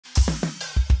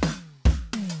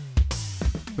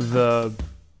The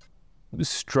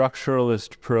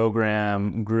structuralist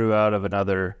program grew out of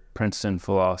another Princeton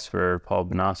philosopher, Paul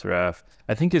Benacerraf.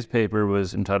 I think his paper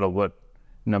was entitled What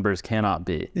Numbers Cannot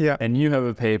Be. Yeah. And you have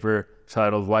a paper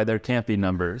titled Why There Can't Be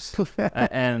Numbers.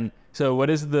 And so what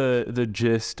is the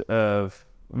gist of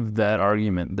that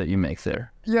argument that you make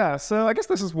there? Yeah, so I guess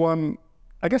this is one,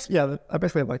 I basically have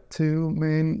like two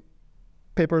main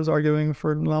papers arguing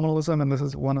for nominalism, and this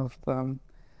is one of them.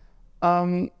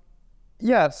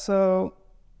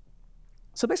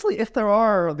 So basically, if there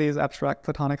are these abstract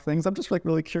Platonic things, I'm just like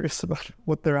really curious about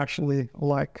what they're actually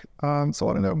like. So I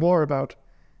want to know more about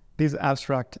these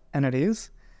abstract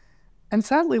entities. And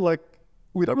sadly, like,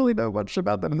 we don't really know much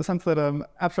about them in the sense that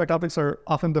abstract objects are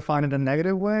often defined in a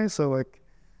negative way. So like,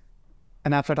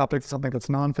 an abstract object is something that's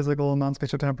non-physical,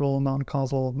 non-spatiotemporal,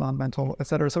 non-causal, non-mental,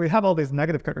 etc. So we have all these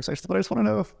negative characteristics, but I just want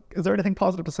to know is there anything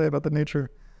positive to say about the nature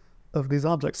of these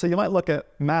objects? So you might look at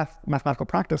mathematical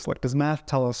practice, like does math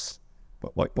tell us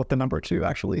what the number 2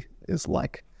 actually is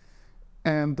like?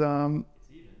 And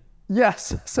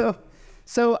yes,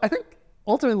 so I think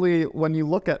ultimately when you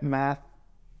look at math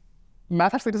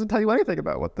actually doesn't tell you anything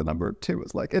about what the number 2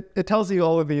 is like. It tells you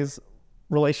all of these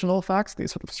relational facts,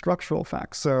 these sort of structural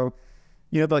facts. So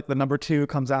like the number 2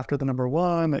 comes after the number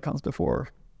 1, it comes before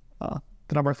the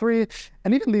number 3.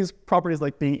 And even these properties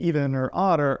like being even or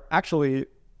odd are actually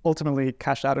ultimately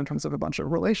cashed out in terms of a bunch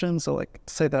of relations. So like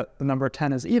to say that the number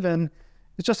 10 is even,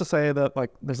 it's just to say that like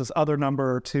there's this other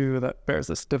number 2 that bears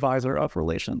this divisor of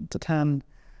relation to 10.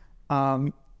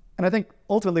 And I think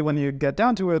ultimately when you get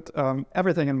down to it,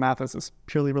 everything in math is this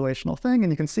purely relational thing.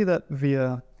 And you can see that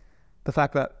via the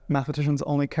fact that mathematicians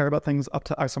only care about things up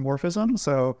to isomorphism.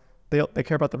 So they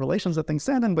care about the relations that things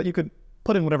stand in, but you could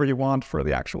put in whatever you want for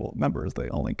the actual numbers. They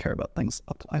only care about things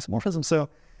up to isomorphism. So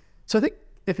I think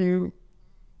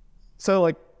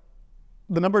like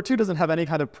the number 2 doesn't have any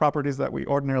kind of properties that we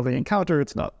ordinarily encounter.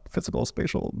 It's not physical,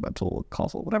 spatial, mental,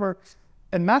 causal, whatever.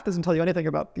 And math doesn't tell you anything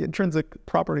about the intrinsic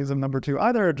properties of number 2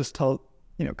 either. It just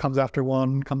comes after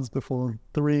 1, comes before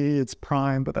 3, it's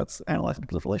prime, but that's analyzed in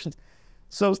terms of relations.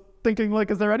 So I was thinking, like,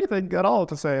 is there anything at all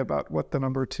to say about what the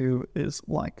number 2 is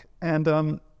like? And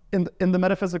in the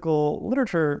metaphysical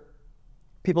literature,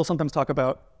 people sometimes talk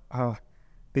about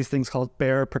these things called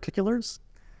bare particulars.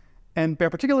 And bare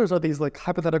particulars are these like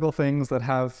hypothetical things that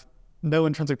have no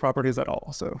intrinsic properties at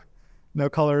all. So no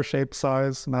color, shape,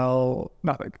 size, smell,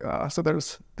 nothing. So they're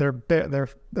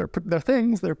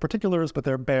things, they're particulars, but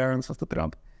they're bare in the sense that they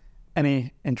don't have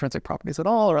any intrinsic properties at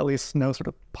all, or at least no sort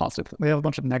of positive. They have a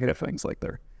bunch of negative things, like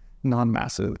they're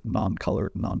non-massive,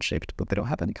 non-colored, non-shaped, but they don't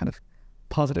have any kind of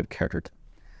positive character.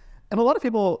 And a lot of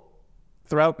people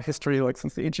throughout history, like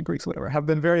since the ancient Greeks or whatever, have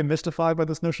been very mystified by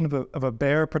this notion of a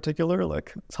bare particular,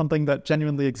 like something that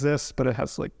genuinely exists, but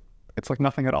it's like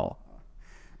nothing at all.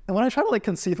 And when I try to like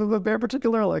conceive of a bare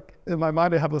particular, like in my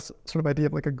mind, I have this sort of idea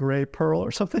of like a gray pearl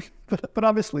or something, but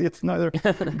obviously it's neither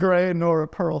gray nor a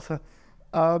pearl. So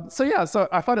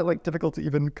I find it like difficult to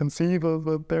even conceive of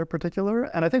a bare particular.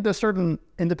 And I think there's certain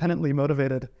independently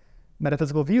motivated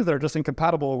metaphysical views that are just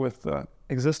incompatible with the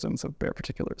existence of bare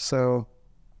particulars. So,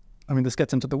 I mean, this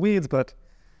gets into the weeds, but,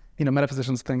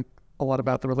 metaphysicians think a lot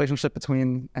about the relationship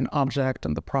between an object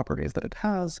and the properties that it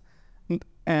has.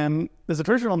 And there's a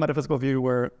traditional metaphysical view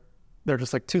where they're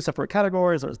just like two separate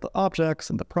categories. There's the objects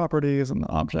and the properties, and the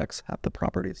objects have the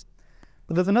properties.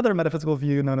 But there's another metaphysical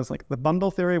view known as like the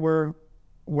bundle theory where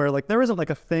like there isn't like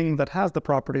a thing that has the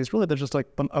properties. Really, there's just like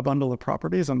a bundle of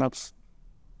properties, and that's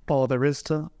all there is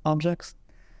to objects.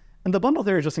 And the bundle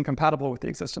theory is just incompatible with the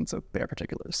existence of bare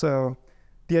particulars. So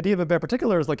the idea of a bare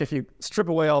particular is like if you strip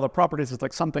away all the properties, there's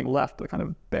like something left, a kind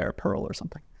of bare pearl or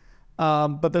something.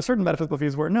 But there's certain metaphysical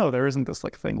views where no, there isn't this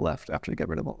like thing left after you get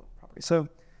rid of all the properties. So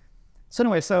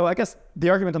anyway, I guess the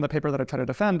argument in the paper that I try to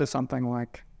defend is something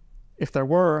like, if there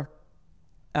were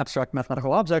abstract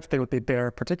mathematical objects, they would be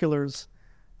bare particulars,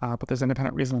 but there's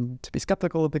independent reason to be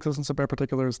skeptical of the existence of bare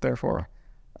particulars. Therefore,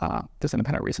 there's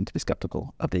independent reason to be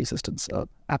skeptical of the existence of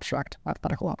abstract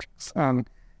mathematical objects.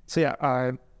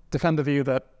 I defend the view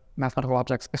that mathematical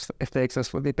objects, if they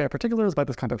exist, would be bare particulars by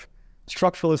this kind of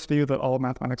structuralist view that all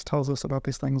mathematics tells us about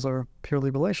these things are purely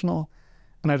relational.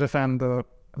 And I defend there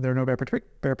are no bare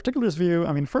particulars view.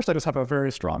 I mean, first I just have a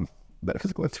very strong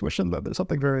metaphysical intuition that there's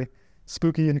something very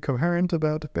spooky and coherent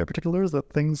about bare particulars,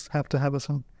 that things have to have a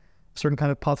certain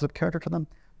kind of positive character to them.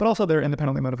 But also they're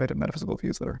independently motivated metaphysical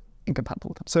views that are incompatible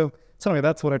with them. So anyway,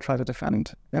 that's what I try to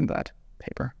defend in that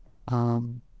paper.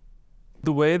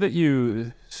 The way that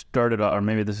you started off, or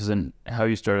maybe this isn't how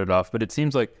you started off, but it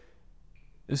seems like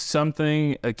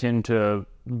something akin to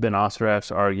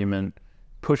Benacerraf's argument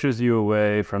pushes you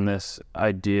away from this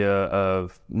idea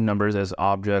of numbers as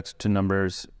objects to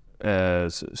numbers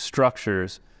as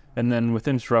structures. And then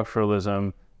within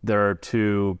structuralism, there are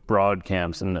two broad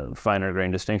camps and the finer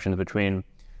grained distinctions between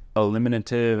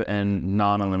eliminative and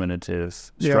non-eliminative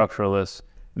structuralists.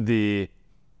 The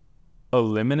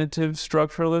eliminative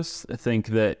structuralists think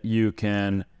that you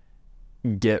can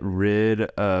get rid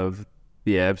of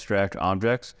the abstract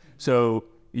objects. So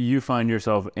you find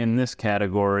yourself in this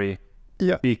category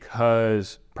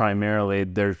because primarily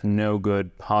there's no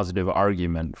good positive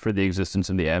argument for the existence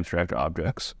of the abstract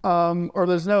objects. Or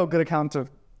there's no good account of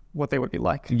what they would be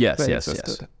like. Yes.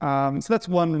 So that's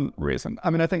one reason. I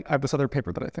mean, I think I have this other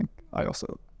paper that I think I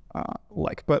also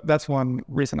like, but that's one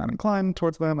reason I'm inclined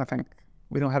towards them. I think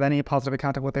we don't have any positive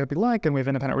account of what they would be like, and we have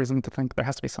independent reason to think there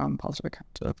has to be some positive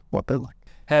account of what they're like.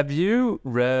 Have you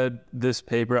read this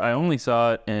paper? I only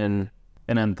saw it in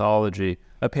an anthology,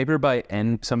 a paper by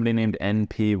somebody named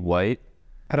N.P. White.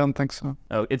 I don't think so.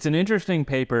 Oh, it's an interesting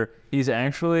paper. He's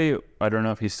actually, I don't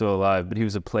know if he's still alive, but he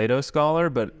was a Plato scholar,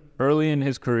 but early in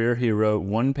his career, he wrote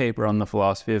one paper on the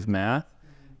philosophy of math,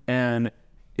 and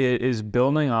it is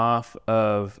building off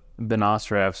of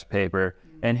Benostraff's paper,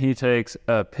 and he takes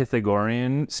a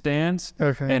Pythagorean stance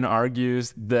and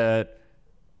argues that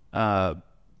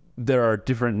there are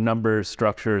different number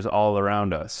structures all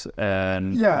around us.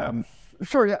 And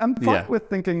sure. I'm fine with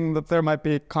thinking that there might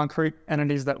be concrete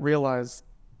entities that realize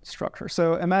structure.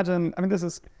 So imagine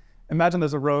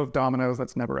there's a row of dominoes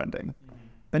that's never ending.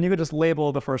 Then you could just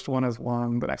label the first one as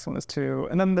 1, the next one as 2.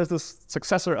 And then there's this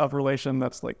successor of relation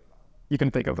that's like, you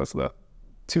can think of as the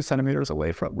 2 centimeters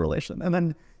away from relation. And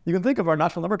then you can think of our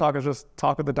natural number talk as just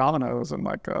talk of the dominoes and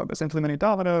like, there's infinitely many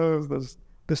dominoes, there's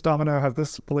this domino has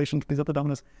this relation to these other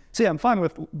dominoes. So yeah, I'm fine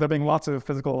with there being lots of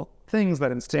physical things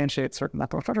that instantiate certain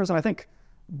mathematical structures. And I think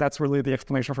that's really the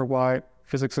explanation for why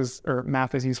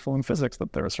math is useful in physics,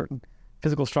 that there are certain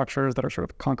physical structures that are sort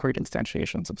of concrete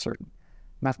instantiations of certain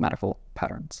mathematical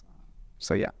patterns.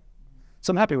 So yeah,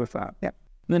 so I'm happy with that. Yeah.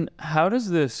 Then how does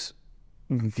this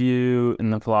view in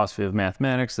the philosophy of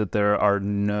mathematics that there are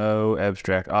no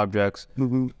abstract objects,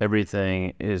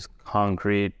 everything is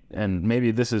concrete, and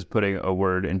maybe this is putting a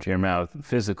word into your mouth,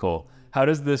 physical. How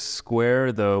does this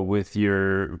square though with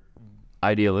your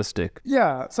idealistic?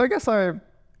 Yeah, so I guess I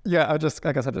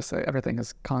just say everything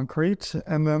is concrete,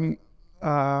 and then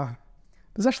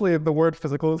there's actually the word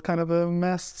physical is kind of a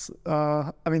mess.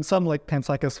 I mean, some like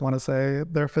panpsychists want to say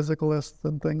they're physicalists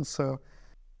and things. So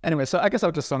anyway, so I guess I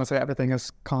would just want to say everything is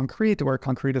concrete, where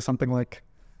concrete is something like,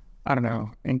 I don't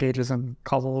know, engages in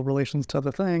causal relations to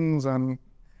other things, and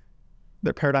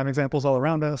there are paradigm examples all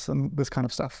around us and this kind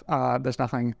of stuff. There's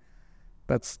nothing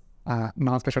that's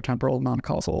non-spatiotemporal,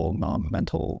 non-causal,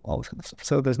 non-mental, all this kind of stuff.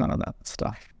 So there's none of that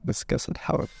stuff. This gets at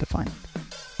how it defined.